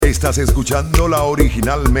Estás escuchando la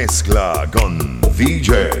original mezcla con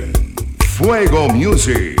DJ Fuego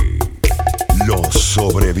Music. Los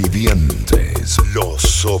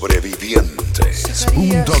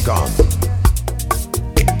sobrevivientes.com.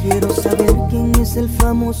 Quiero saber quién es el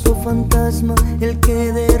famoso fantasma, el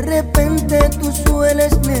que de repente tú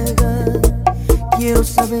sueles negar. Quiero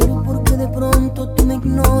saber por qué de pronto tú me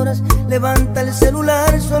ignoras. Levanta el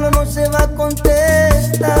celular, solo no se va a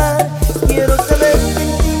contestar. Quiero saber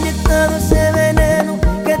quién te ha inyectado ese veneno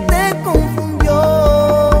que te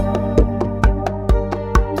confundió.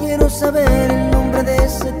 Quiero saber el nombre de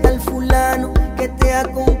ese tal fulano que te ha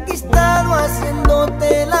conquistado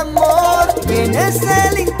haciéndote el amor. ¿Quién es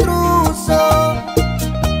el intruso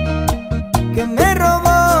que me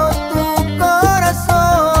robó tu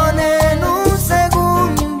corazón en un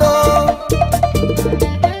segundo?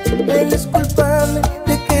 Él es culpable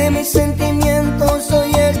de que mis sentimientos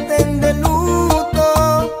hoy estén de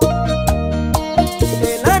luto.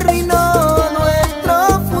 Él arruinó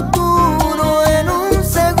nuestro futuro en un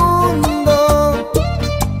segundo.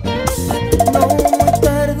 No muy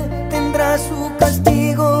tarde tendrá su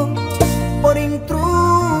castigo por intruso.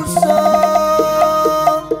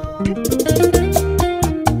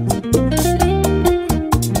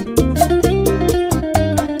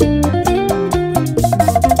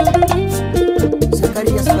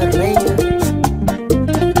 Zacarías la reina.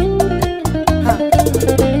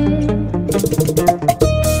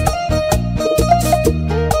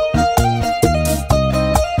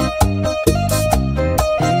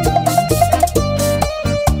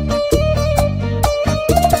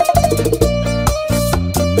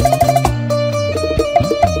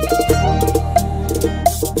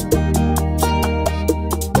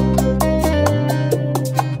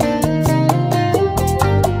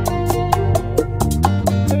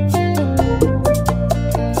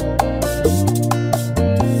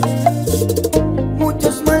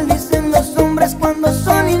 Muchos maldicen los hombres cuando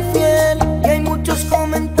son infiel, y hay muchos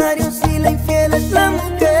comentarios y la infiel es la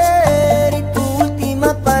mujer. Y tu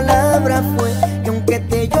última palabra fue que aunque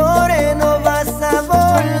te llore no vas a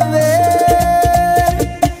volver.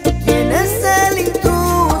 ¿Quién es el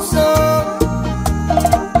intruso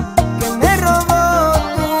que me robó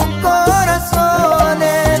tu corazón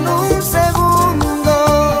en un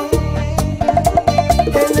segundo?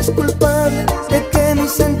 Él es culpable de que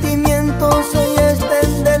mis sentimientos hoy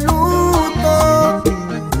estén de luto.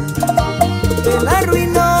 Él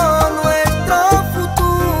arruinó nuestro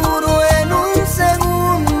futuro en un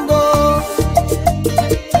segundo.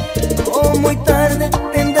 Oh, muy tarde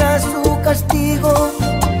tendrá su castigo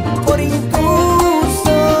por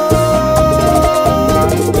intruso.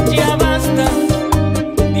 Ya basta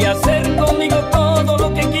de hacer conmigo todo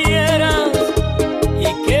lo que quieras y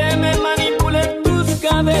que me manipulen tus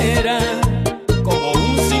caderas como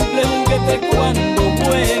un simple juguete cuando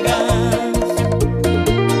juegas.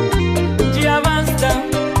 Ya basta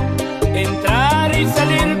entrar y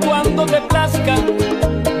salir cuando te plazca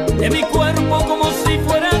de mi cuerpo como si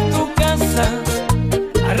fuera tu casa,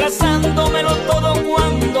 arrasándomelo todo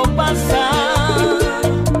cuando pasa.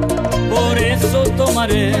 Por eso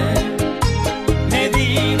tomaré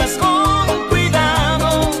medidas con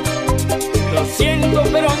cuidado. Lo siento,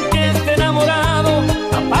 pero aunque esté enamorado,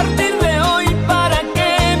 a partir de hoy para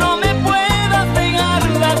que no me puedas dejar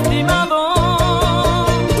lastimado.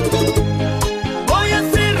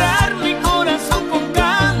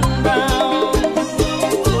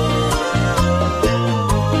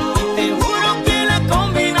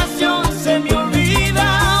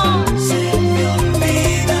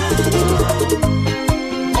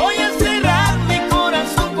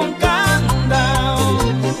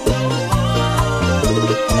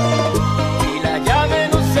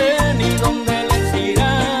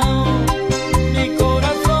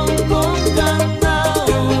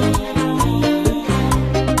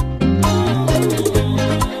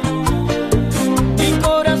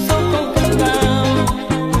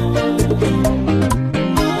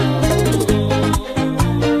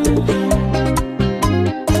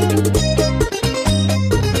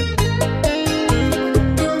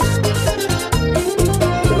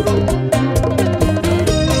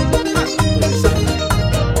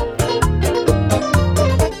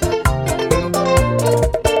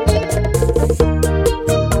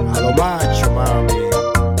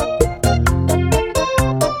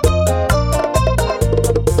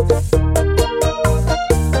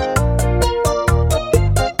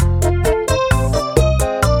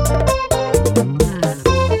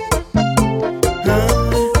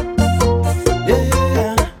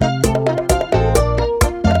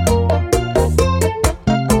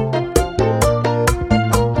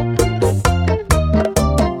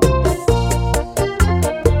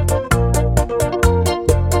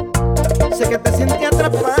 te sientes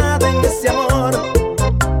atrapada en ese amor,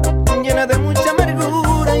 llena de mucha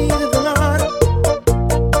amargura y de dolor,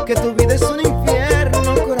 que tu vida es un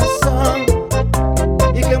infierno, corazón,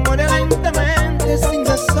 y que muere lentamente sin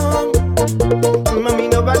razón. Mami,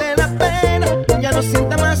 no vale la pena, ya no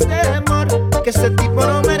sienta más temor, que ese tipo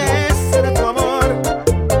no merece de tu amor.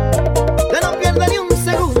 Ya no pierda ni un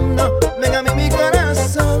segundo, ven a mí mi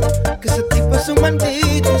corazón, que ese tipo es un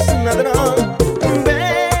maldito, es un ladrón.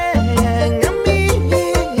 Ven a mí,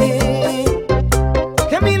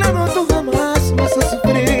 que a mi lado tú jamás vas a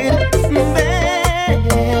sufrir.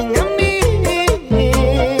 Ven a mí,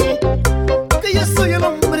 que yo soy el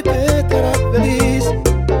hombre que te hará feliz.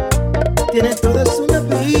 Tienes toda una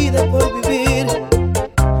vida por vivir,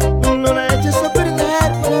 no la eches a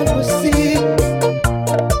perder por algo así.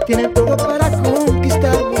 Tiene todo para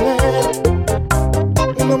conquistar, mujer,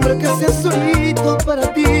 un hombre que sea solito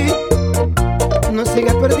para ti. No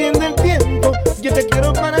sigas perdiendo el tiempo, yo te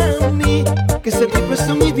quiero para mí, que ese tipo es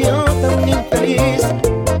un idiota, un infeliz.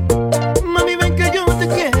 Mami, ven que yo te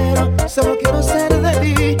quiero, solo quiero ser de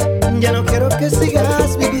ti, ya no quiero que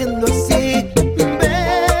sigas viviendo así.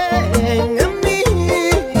 Ven a mí,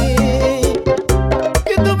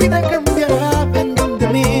 que tu vida cambiará, ven donde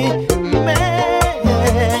mí.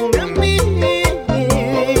 Ven a mí,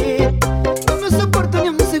 no soporto ni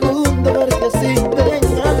un segundo verte así. Ven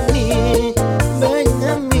a mí, ven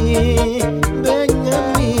a mí, ven a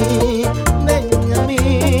mí, ven a mí,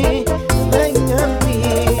 ven a mí.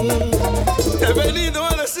 He venido a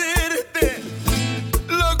decirte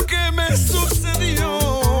lo que me sucedió.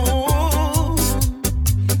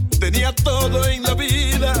 Tenía todo en la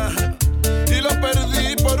vida y lo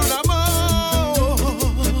perdí por un amor.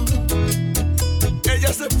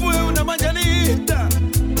 Ella se fue una mañanita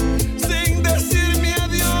sin decirme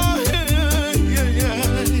adiós,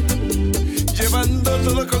 llevando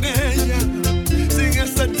todo con ella sin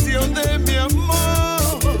excepción de mi amor.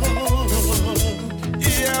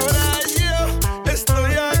 Y ahora yo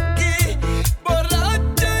estoy aquí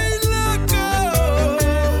borracha y loco.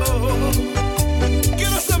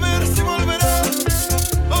 Quiero saber si volverá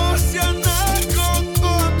o si anda con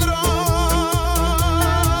otro.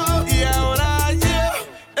 Y ahora yo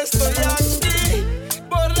estoy aquí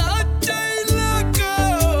borracha y loco,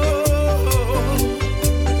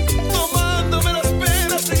 tomándome las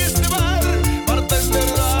penas en este bar, bartender,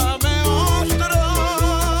 dame otro.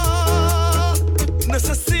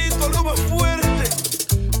 Necesito algo más fuerte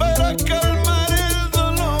para calmar el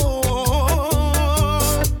dolor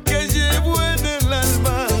que llevo en el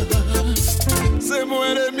alma. Se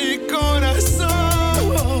muere mi corazón.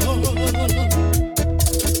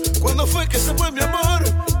 ¿Cuándo fue que se fue mi amor?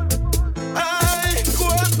 Ay,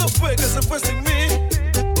 ¿cuándo fue que se fue sin mí?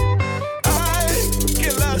 Ay,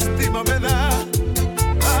 qué lástima me da.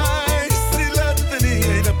 Ay, si la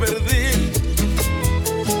tenía y la perdí.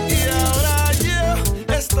 Y ahora yo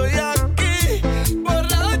estoy aquí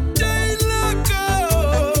borracha y loco.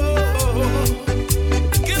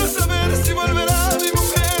 Quiero saber si volverá mi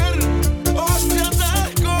mujer o si anda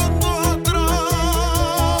con otro.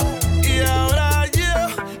 Y ahora yo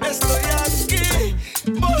estoy aquí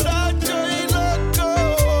borracho y loco,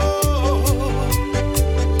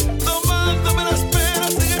 tomándome las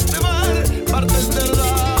penas en este bar, bartender,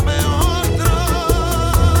 dame otro.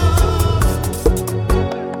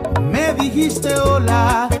 Me dijiste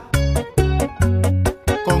hola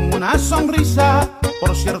con una sonrisa,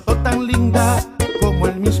 por cierto tan linda como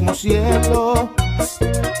el mismo cielo.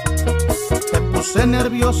 Te puse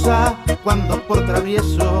nerviosa cuando por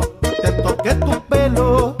travieso te toqué tu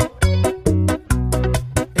pelo.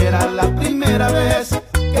 Era la primera vez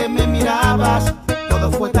que me mirabas,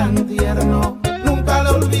 todo fue tan tierno, nunca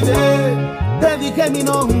lo olvidé. Te dije mi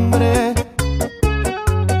nombre,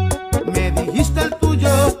 me dijiste el tuyo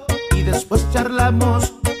y después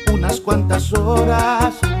charlamos unas cuantas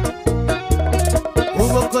horas.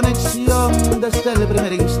 Hubo conexión desde el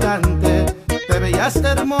primer instante, te veías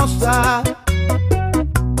hermosa,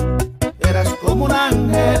 eras como un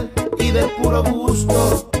ángel y de puro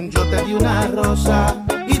gusto yo te di una rosa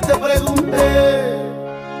y te pregunté,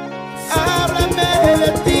 háblame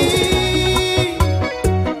de ti,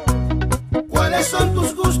 ¿cuáles son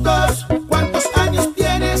tus gustos? ¿Cuántos años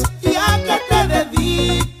tienes y a qué te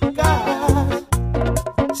dedicas?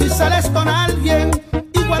 Si sales con alguien,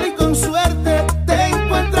 igual y con suerte te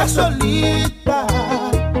encuentras solita.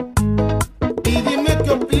 Y dime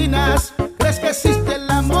qué opinas, ¿crees que existe el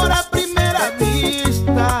amor a primera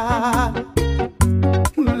vista?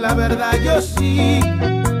 La verdad yo sí.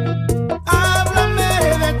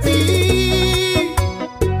 Háblame de ti,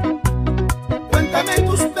 cuéntame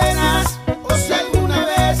tus penas, o si alguna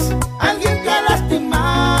vez alguien te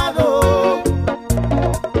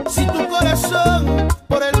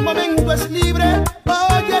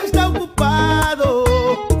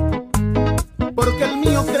porque el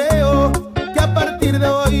mío creo que a partir de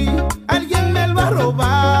hoy alguien me lo ha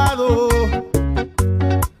robado.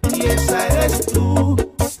 Y esa eres tú.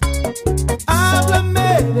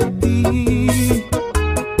 Háblame de ti.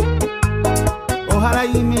 Ojalá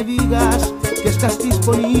y me digas que estás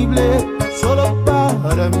disponible solo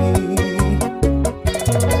para mí.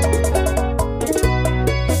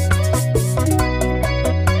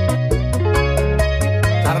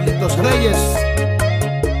 Carlitos Reyes,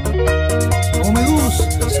 cómo me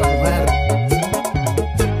gusta esa mujer.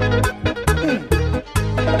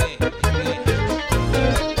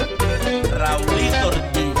 Raulito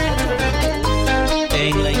Ortiz,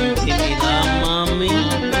 en la intimidad, mami.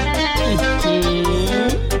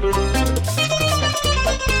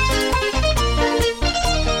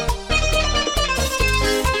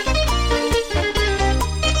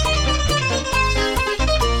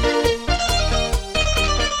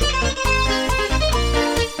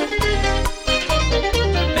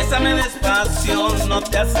 Bésame despacio, no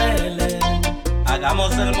te aceleres.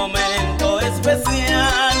 Hagamos el momento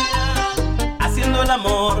especial, haciendo el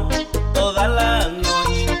amor toda la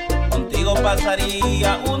noche. Contigo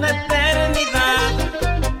pasaría una eternidad.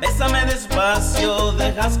 Bésame despacio,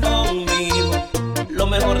 dejas conmigo lo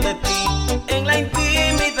mejor de ti en la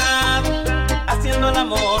intimidad, haciendo el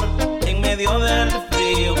amor en medio del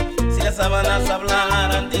frío. Si las sábanas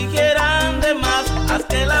hablaran, dijeran de más. Haz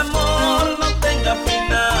que el amor no tenga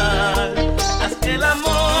final, haz que el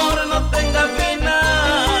amor no tenga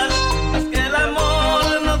final, haz que el amor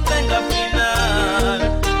no tenga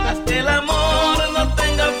final, haz que el amor no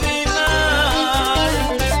tenga final.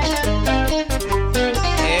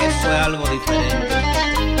 Eso es algo diferente.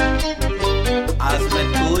 Hazme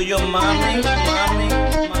tuyo, mami, mami,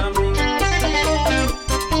 mami.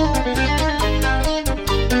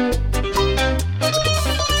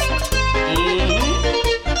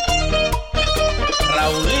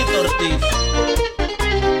 Raulito Ortiz.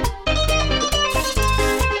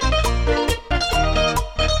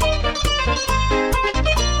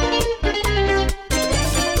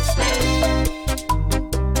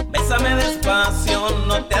 Bésame despacio,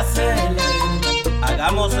 no te aceleres.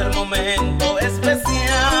 Hagamos el momento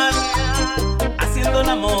especial, haciendo el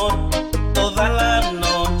amor toda la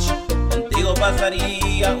noche. Contigo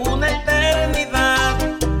pasaría una eternidad.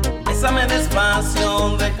 Bésame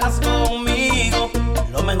despacio, dejas conmigo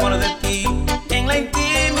lo mejor de ti en la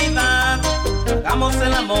intimidad. Hagamos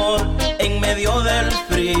el amor en medio del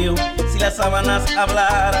frío. Si las sábanas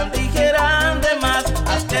hablaran, dijeran de más.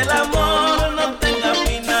 Haz que el amor no tenga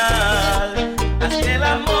final, haz que el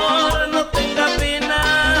amor no tenga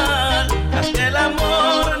final, haz que el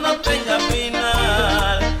amor no tenga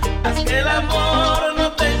final, haz que el amor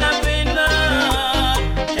no tenga final,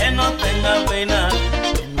 que no tenga final,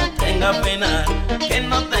 que no tenga final, que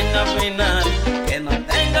no tenga final, que no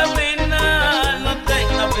tenga final, no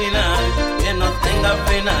tenga final, que no tenga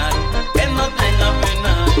final, que no tenga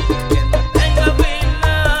final, que no tenga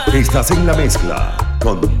final. Estás en la mezcla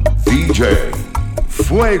con DJ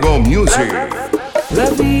Fuego Music. La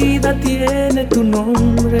vida tiene tu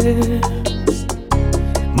nombre,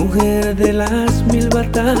 mujer de las mil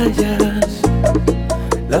batallas,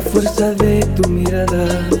 la fuerza de tu mirada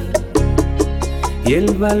y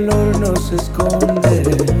el valor no se esconde.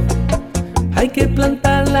 Hay que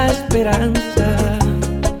plantar la esperanza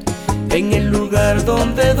en el lugar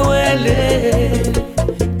donde duele,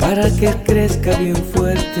 para que crezca bien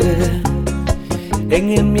fuerte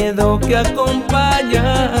en el miedo que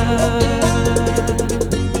acompaña.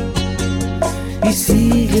 Y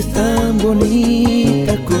sigues tan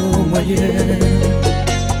bonita como ayer,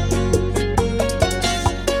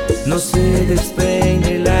 no se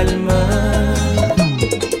despeine el alma.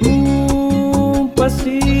 Un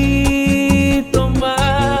pasito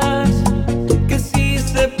más, que sí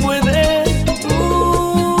se puede.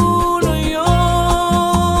 Uno y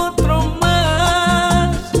otro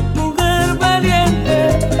más. Mujer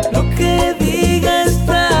valiente, lo que diga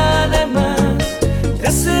está de más.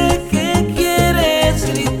 Ya sé que quieres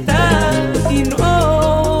gritar y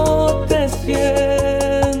no te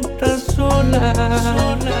sientas sola.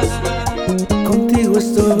 Contigo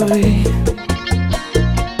estoy.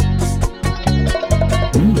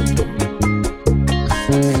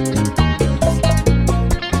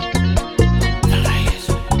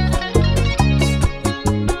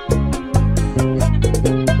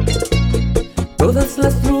 Todas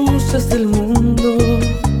las luces del mundo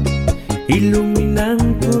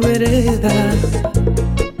iluminan tu vereda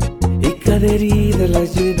y cada herida la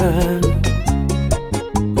llenan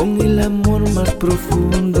con el amor más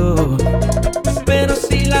profundo. Pero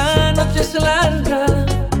si la noche es larga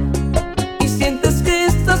y sientes que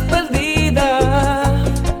estás perdida,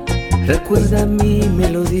 Recuerda mi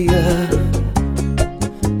melodía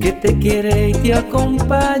que te quiere y te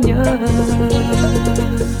acompaña.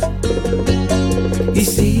 Y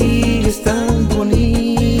sigues tan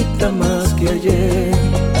bonita más que ayer.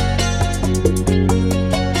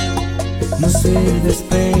 No se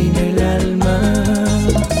despeina el alma.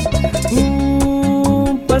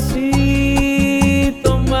 Un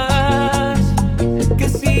pasito más, que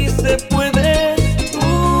sí se puede.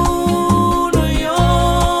 Uno y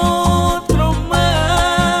otro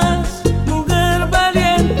más. Mujer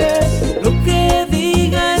valiente, lo que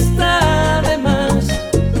diga está de más.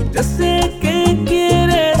 Ya sé que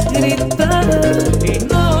quieres gritar y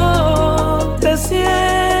no te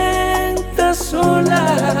sientas sola.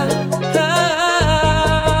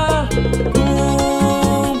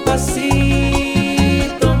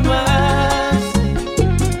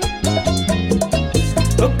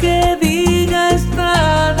 Lo que diga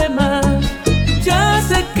está de más. Ya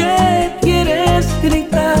sé que quieres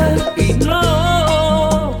gritar y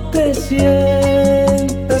no te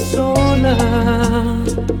sientas sola.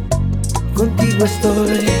 Contigo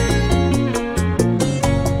estoy.